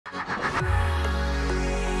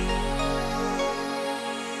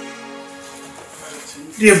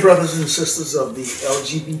Dear brothers and sisters of the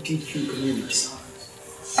LGBTQ community,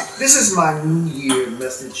 this is my New Year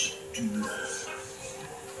message to you.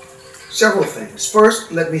 Several things.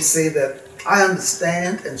 First, let me say that I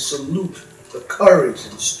understand and salute the courage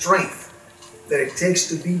and strength that it takes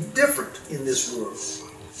to be different in this world.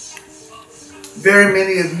 Very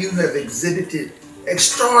many of you have exhibited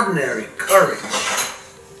extraordinary courage.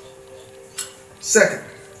 Second,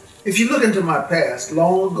 if you look into my past,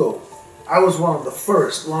 long ago, I was one of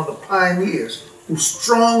the pioneers who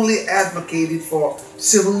strongly advocated for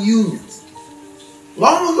civil unions.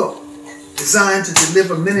 Long ago, designed to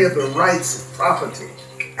deliver many of the rights of property,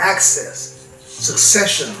 access,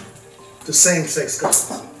 succession to same-sex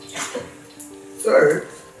couples. Third,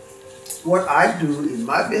 what I do in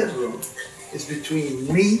my bedroom is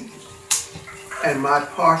between me and my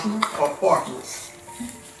partner or partners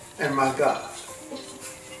and my God.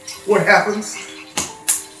 What happens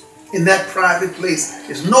in that private place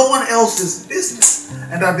is no one else's business.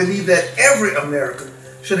 And I believe that every American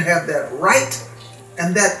should have that right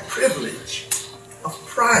and that privilege of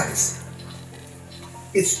privacy.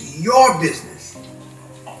 It's your business,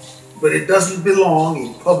 but it doesn't belong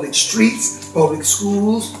in public streets, public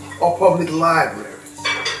schools, or public libraries.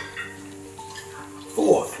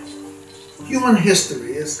 Fourth, human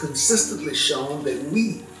history has consistently shown that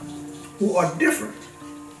we who are different,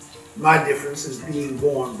 my difference is being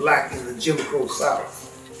born black in the Jim Crow South.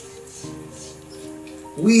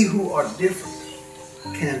 We who are different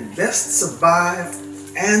can best survive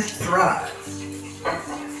and thrive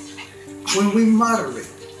when we moderate.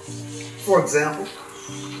 For example,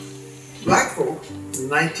 black folk in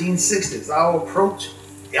the 1960s, our approach,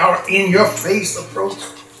 our in-your-face approach,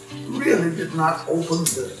 really did not open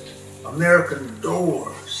the American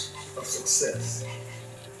doors of success.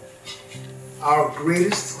 Our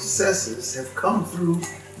greatest successes have come through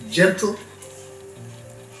gentle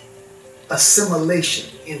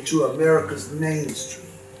assimilation into America's mainstream.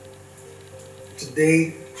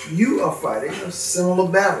 Today, you are fighting a similar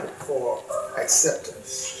battle for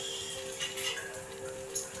acceptance.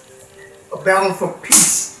 A battle for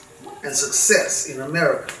peace and success in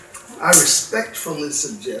America. I respectfully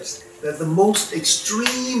suggest that the most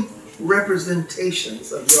extreme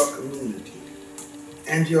representations of your community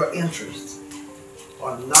and your interests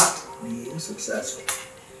are not being successful.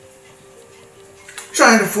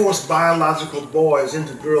 Trying to force biological boys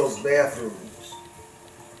into girls' bathrooms.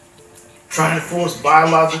 Trying to force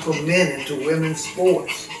biological men into women's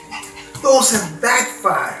sports. Those have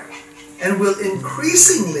backfired and will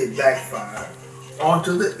increasingly backfire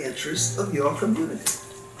onto the interests of your community.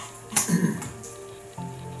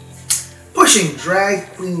 Pushing drag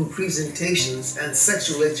queen presentations and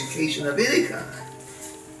sexual education of any kind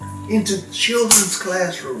into children's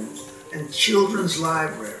classrooms and children's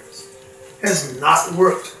libraries has not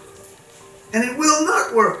worked. And it will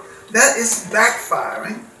not work. That is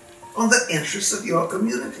backfiring on the interests of your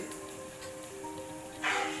community.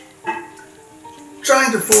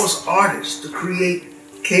 Trying to force artists to create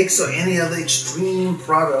cakes or any other extreme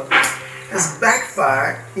product has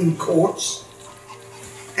backfired in courts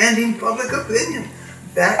and in public opinion.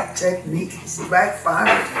 That technique has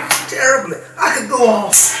backfired terribly. I could go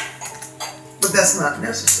on, but that's not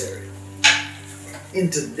necessary. In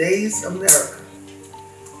today's America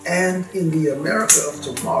and in the America of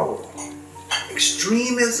tomorrow,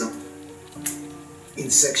 extremism in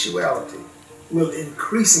sexuality will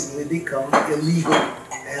increasingly become illegal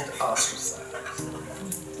and ostracized.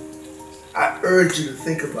 I urge you to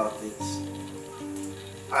think about this.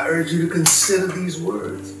 I urge you to consider these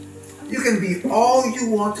words. You can be all you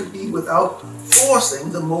want to be without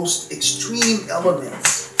forcing the most extreme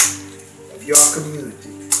elements of your community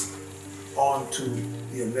onto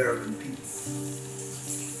the American people.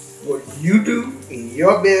 What you do in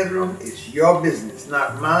your bedroom is your business,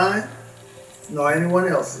 not mine, nor anyone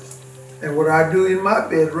else's. And what I do in my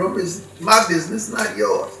bedroom is my business, not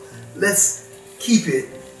yours. Let's keep it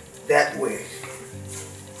that way.